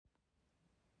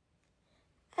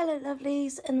Hello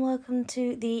lovelies, and welcome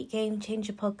to the Game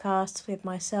Changer podcast with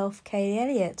myself, Kaylee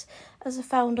Elliott. As a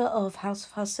founder of House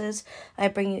of Hustlers, I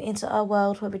bring you into our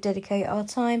world where we dedicate our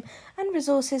time and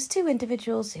resources to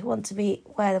individuals who want to be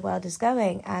where the world is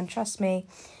going, and trust me,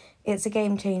 it's a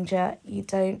game changer. You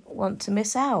don't want to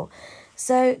miss out.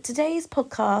 So today's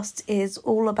podcast is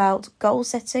all about goal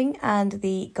setting and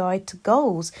the guide to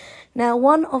goals. Now,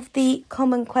 one of the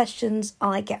common questions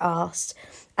I get asked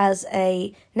as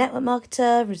a network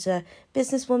marketer, as a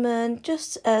businesswoman,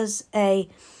 just as a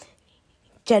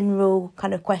general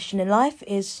kind of question in life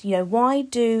is, why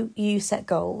do you set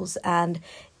goals, and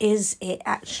is it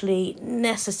actually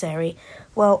necessary?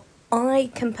 Well,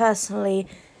 I can personally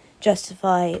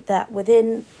justify that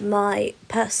within my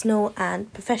personal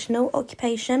and professional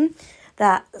occupation,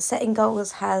 that setting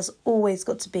goals has always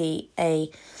got to be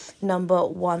a number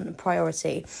one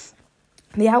priority.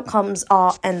 The outcomes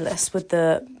are endless, with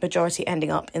the majority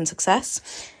ending up in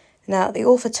success. Now, the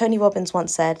author Tony Robbins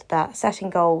once said that setting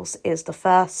goals is the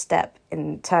first step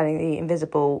in turning the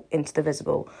invisible into the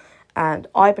visible. And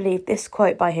I believe this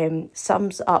quote by him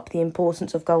sums up the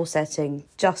importance of goal setting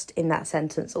just in that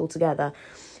sentence altogether.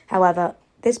 However,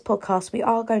 this podcast, we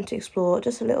are going to explore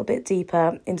just a little bit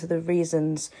deeper into the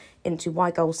reasons into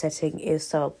why goal setting is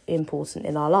so important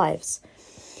in our lives.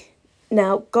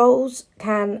 Now, goals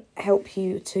can help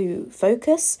you to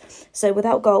focus. So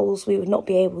without goals, we would not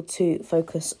be able to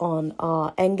focus on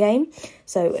our end game.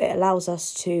 So it allows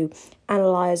us to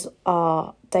analyse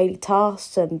our daily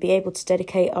tasks and be able to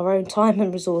dedicate our own time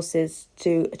and resources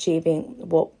to achieving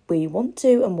what we want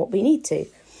to and what we need to.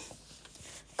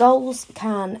 Goals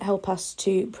can help us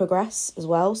to progress as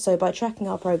well. So by tracking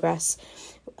our progress,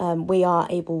 we are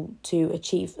able to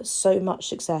achieve so much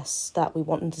success that we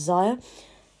want and desire.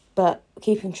 But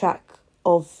keeping track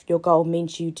of your goal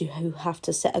means you do have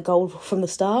to set a goal from the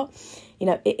start.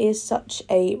 It is such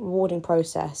a rewarding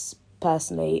process,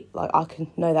 personally. Like, I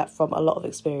can know that from a lot of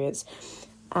experience.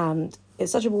 And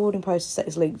it's such a rewarding process that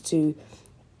is linked to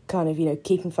kind of,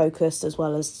 keeping focused, as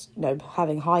well as,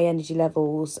 having high energy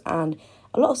levels and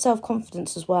a lot of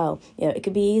self-confidence as well. It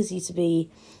can be easy to be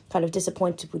kind of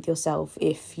disappointed with yourself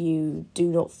if you do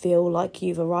not feel like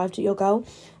you've arrived at your goal.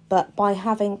 But by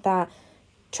having that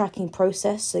tracking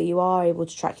process, so you are able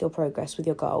to track your progress with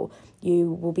your goal,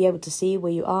 you will be able to see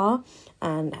where you are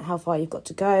and how far you've got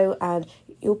to go, and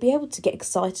you'll be able to get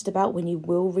excited about when you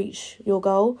will reach your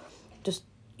goal.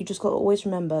 You just got to always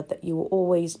remember that you will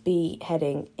always be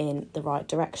heading in the right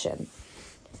direction.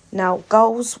 Now,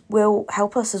 goals will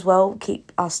help us as well,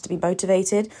 keep us to be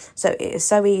motivated. So it is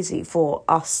so easy for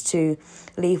us to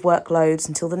leave workloads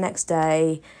until the next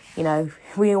day.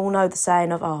 We all know the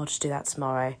saying of, I'll just do that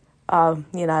tomorrow. I'll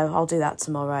do that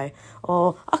tomorrow.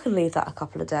 Or I can leave that a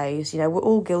couple of days. We're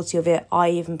all guilty of it.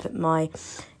 I even put my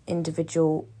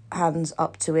individual hands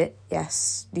up to it.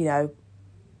 Yes,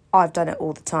 I've done it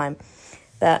all the time.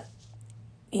 But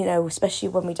especially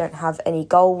when we don't have any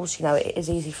goals, it is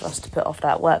easy for us to put off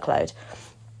that workload.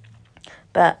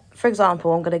 But, for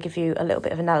example, I'm going to give you a little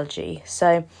bit of analogy.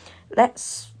 So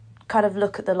let's kind of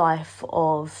look at the life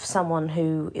of someone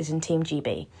who is in Team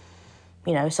GB.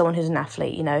 Someone who's an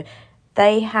athlete.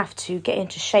 They have to get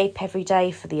into shape every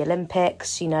day for the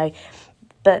Olympics,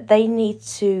 but they need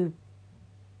to,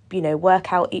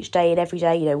 work out each day and every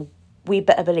day. We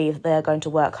better believe they're going to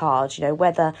work hard,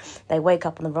 whether they wake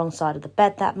up on the wrong side of the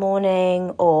bed that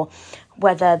morning, or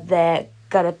whether they're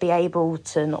going to be able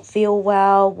to not feel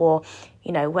well, or,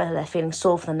 whether they're feeling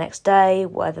sore for the next day,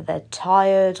 whether they're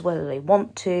tired, whether they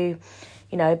want to,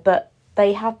 but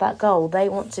they have that goal. They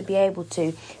want to be able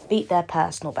to beat their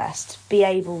personal best, be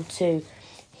able to,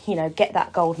 get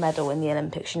that gold medal in the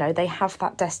Olympics. They have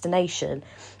that destination,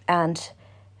 and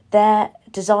their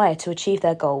desire to achieve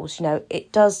their goals,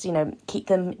 it does, keep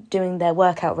them doing their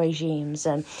workout regimes,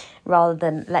 and rather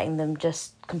than letting them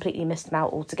just completely miss them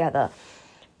out altogether.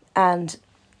 And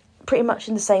pretty much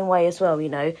in the same way as well,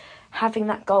 having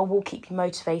that goal will keep you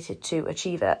motivated to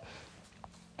achieve it.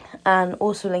 And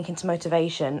also linking to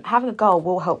motivation, having a goal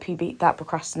will help you beat that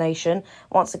procrastination.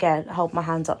 Once again, hold my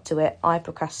hands up to it. I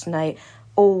procrastinate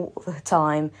all the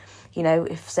time.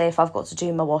 If I've got to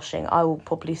do my washing, I will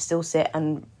probably still sit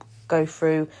and go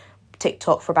through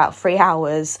TikTok for about 3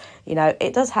 hours.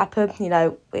 It does happen.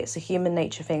 It's a human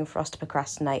nature thing for us to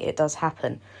procrastinate. It does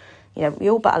happen. We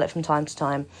all battle it from time to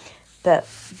time. But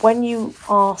when you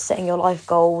are setting your life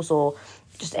goals, or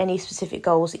just any specific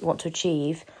goals that you want to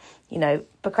achieve,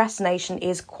 procrastination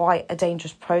is quite a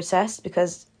dangerous process,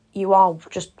 because you are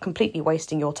just completely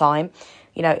wasting your time.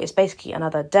 It's basically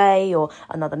another day or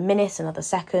another minute, another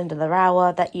second, another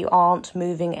hour that you aren't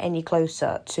moving any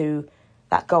closer to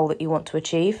that goal that you want to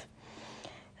achieve.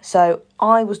 So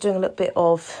I was doing a little bit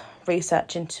of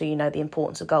research into, the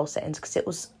importance of goal settings, because it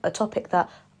was a topic that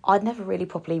I'd never really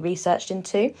properly researched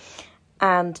into.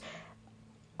 And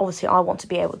obviously I want to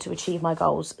be able to achieve my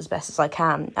goals as best as I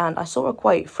can. And I saw a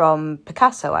quote from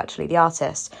Picasso, actually, the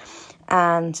artist.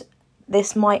 And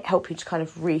this might help you to kind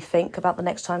of rethink about the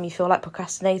next time you feel like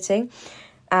procrastinating.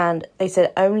 And they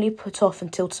said, only put off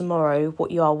until tomorrow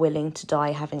what you are willing to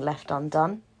die having left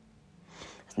undone.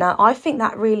 Now, I think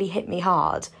that really hit me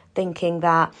hard, thinking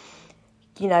that,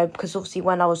 because obviously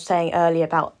when I was saying earlier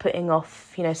about putting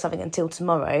off, something until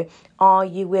tomorrow, are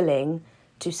you willing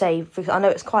to say, I know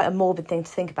it's quite a morbid thing to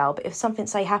think about, but if something,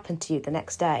 say, happened to you the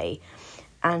next day,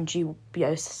 and you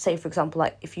say, for example,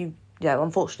 like if you,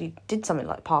 unfortunately did something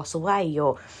like pass away,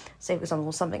 or say, for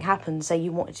example, something happened, say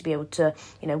you wanted to be able to,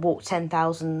 walk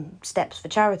 10,000 steps for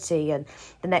charity, and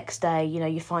the next day,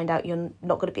 you find out you're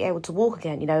not going to be able to walk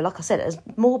again. Like I said, as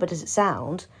morbid as it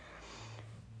sounds,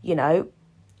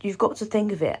 you've got to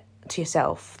think of it to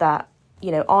yourself that,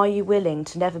 are you willing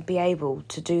to never be able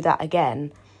to do that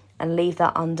again and leave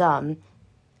that undone?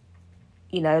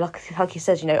 Like he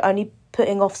says, only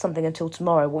putting off something until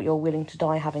tomorrow what you're willing to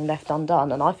die having left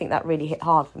undone. And I think that really hit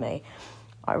hard for me.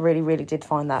 I really, really did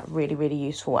find that really, really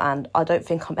useful. And I don't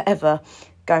think I'm ever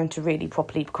going to really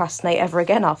properly procrastinate ever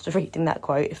again after reading that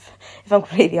quote, if I'm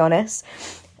completely honest.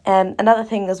 Another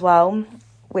thing as well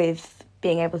with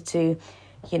being able to,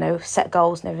 set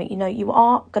goals and everything, you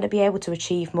are going to be able to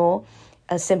achieve more,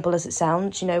 as simple as it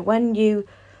sounds. When you,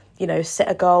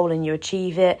 set a goal and you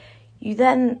achieve it, you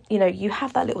then, you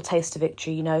have that little taste of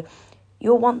victory,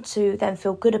 you'll want to then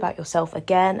feel good about yourself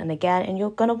again and again, and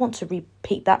you're going to want to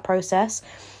repeat that process.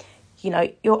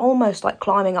 You're almost like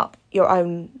climbing up your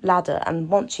own ladder, and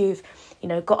once you've,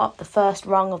 got up the first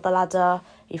rung of the ladder,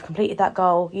 you've completed that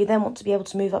goal, you then want to be able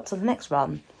to move up to the next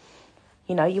rung.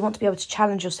 You want to be able to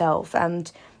challenge yourself,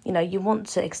 and, you want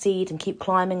to exceed and keep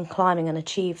climbing and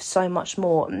achieve so much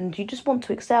more, and you just want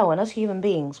to excel. And as human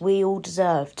beings, we all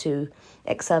deserve to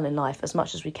excel in life as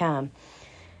much as we can.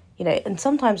 And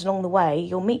sometimes along the way,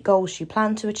 you'll meet goals you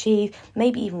plan to achieve,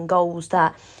 maybe even goals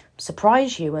that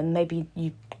surprise you, and maybe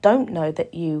you don't know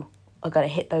that you are going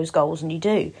to hit those goals, and you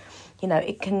do.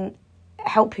 It can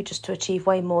help you just to achieve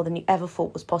way more than you ever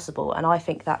thought was possible. And I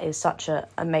think that is such an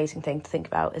amazing thing to think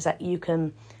about, is that you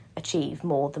can achieve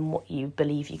more than what you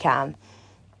believe you can.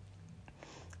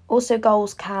 Also,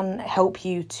 goals can help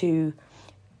you to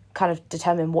kind of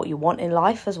determine what you want in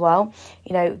life as well.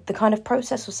 The kind of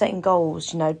process of setting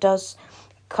goals, does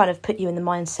kind of put you in the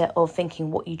mindset of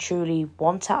thinking what you truly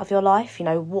want out of your life.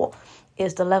 What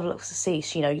is the level of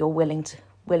success,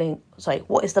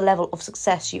 what is the level of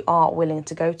success you are willing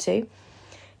to go to?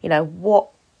 What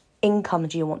income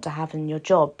do you want to have in your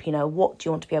job? What do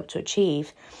you want to be able to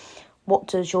achieve? What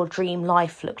does your dream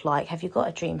life look like? Have you got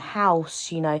a dream house?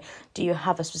 Do you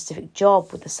have a specific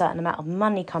job with a certain amount of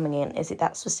money coming in? Is it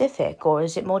that specific, or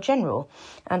is it more general?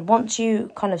 And once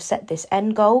you kind of set this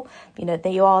end goal,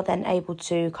 then you are then able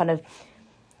to kind of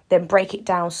then break it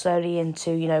down slowly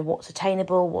into, what's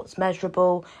attainable, what's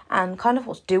measurable, and kind of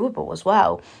what's doable as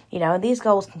well. And these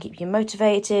goals can keep you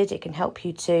motivated. It can help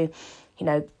you to,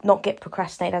 not get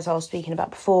procrastinated, as I was speaking about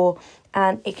before.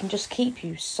 And it can just keep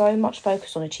you so much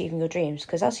focused on achieving your dreams,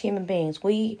 because as human beings,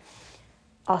 we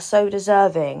are so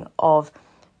deserving of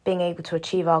being able to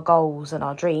achieve our goals and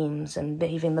our dreams and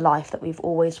living the life that we've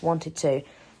always wanted to.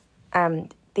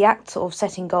 And the act of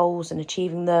setting goals and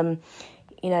achieving them,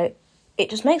 it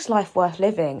just makes life worth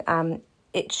living. And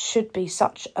it should be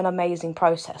such an amazing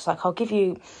process. Like, I'll give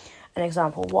you an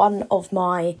example. One of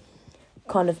my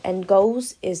kind of end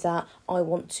goals is that I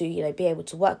want to, be able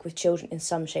to work with children in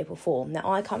some shape or form. Now,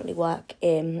 I currently work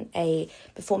in a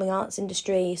performing arts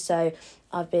industry, so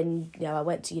I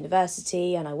went to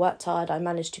university and I worked hard. I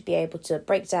managed to be able to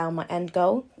break down my end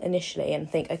goal initially and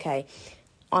think, okay,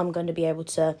 I'm going to be able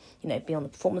to, be on the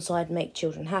performance side, make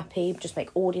children happy, just make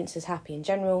audiences happy in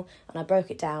general. And I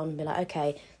broke it down and be like,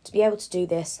 okay, to be able to do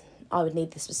this, I would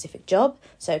need this specific job.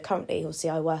 So currently, obviously,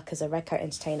 I work as a red coat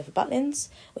entertainer for Butlins,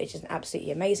 which is an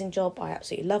absolutely amazing job. I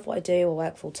absolutely love what I do. I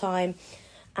work full time,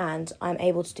 and I'm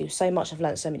able to do so much. I've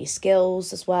learned so many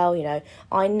skills as well.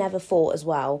 I never thought as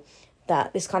well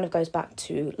that this kind of goes back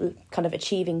to kind of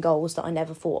achieving goals that I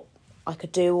never thought I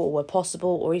could do or were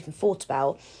possible or even thought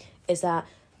about, is that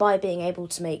by being able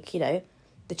to make,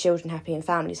 the children happy and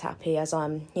families happy as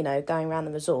I'm, going around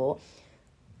the resort,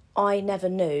 I never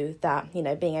knew that,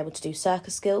 being able to do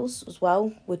circus skills as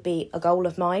well would be a goal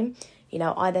of mine.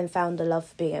 I then found a love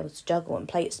for being able to juggle and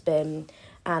plate spin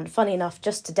And funny enough,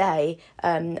 just today,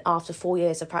 after 4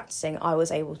 years of practicing, I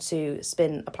was able to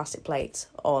spin a plastic plate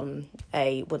on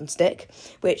a wooden stick,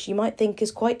 which you might think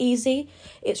is quite easy.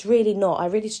 It's really not. I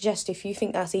really suggest if you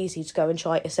think that's easy to go and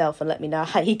try it yourself and let me know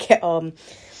how you get on.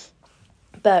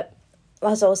 But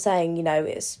as I was saying,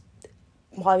 it's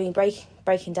why we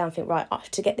breaking down, think, right,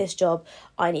 to get this job,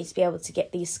 I need to be able to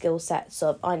get these skill sets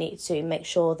up. I need to make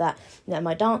sure that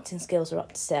my dancing skills are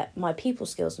up to set, my people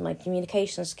skills and my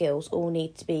communication skills all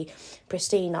need to be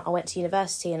pristine. I went to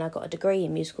university and I got a degree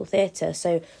in musical theatre,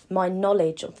 so my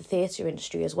knowledge of the theatre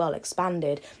industry as well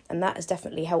expanded, and that has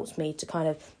definitely helped me to kind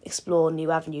of explore new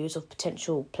avenues of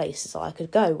potential places I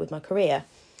could go with my career.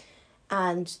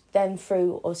 And then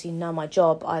through, obviously, now my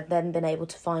job, I've then been able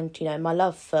to find, my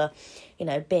love for,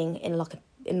 being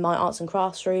in my arts and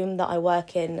crafts room that I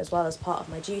work in, as well as part of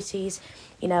my duties,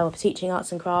 of teaching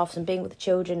arts and crafts and being with the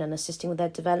children and assisting with their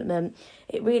development.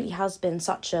 It really has been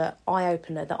such an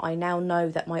eye-opener that I now know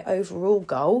that my overall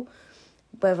goal,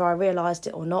 whether I realised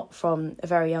it or not from a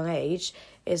very young age,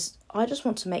 is I just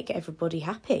want to make everybody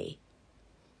happy,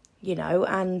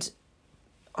 and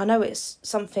I know it's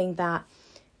something that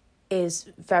is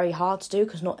very hard to do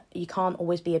because you can't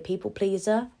always be a people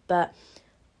pleaser, but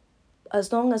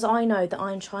as long as I know that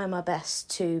I'm trying my best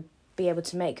to be able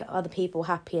to make other people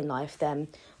happy in life, then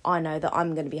I know that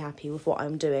I'm going to be happy with what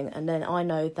I'm doing, and then I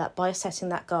know that by setting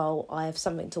that goal I have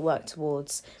something to work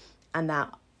towards, and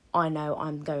that I know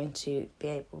I'm going to be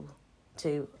able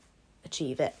to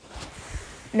achieve it.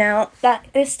 Now,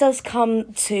 this does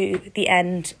come to the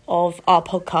end of our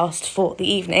podcast for the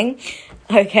evening.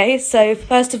 Okay, so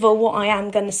first of all, what I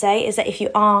am going to say is that if you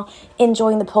are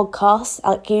enjoying the podcast,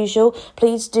 like usual,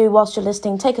 please do, whilst you're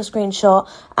listening, take a screenshot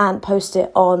and post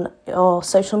it on your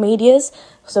social medias.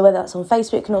 So whether that's on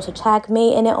Facebook, you can also tag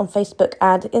me in it on Facebook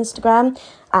and Instagram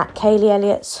at Kaylee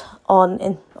Elliott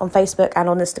on Facebook, and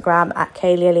on Instagram at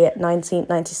Kaylee Elliott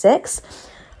 1996.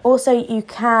 Also, you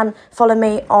can follow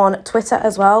me on Twitter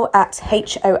as well at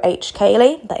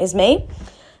HOHKaylee, that is me.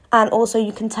 And also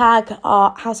you can tag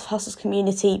our House of Hustlers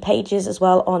community pages as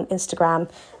well on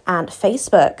Instagram and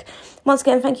Facebook. Once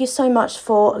again, thank you so much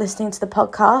for listening to the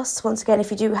podcast. Once again, if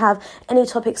you do have any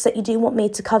topics that you do want me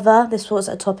to cover, this was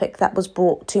a topic that was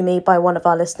brought to me by one of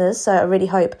our listeners. So I really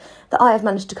hope that I have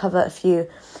managed to cover a few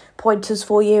pointers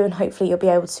for you, and hopefully you'll be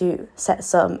able to set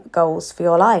some goals for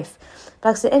your life.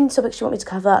 Like I said, any topics you want me to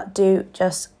cover, do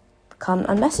just come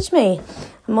and message me.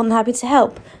 I'm more than happy to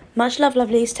help. Much love,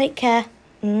 lovelies. Take care.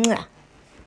 Mwah.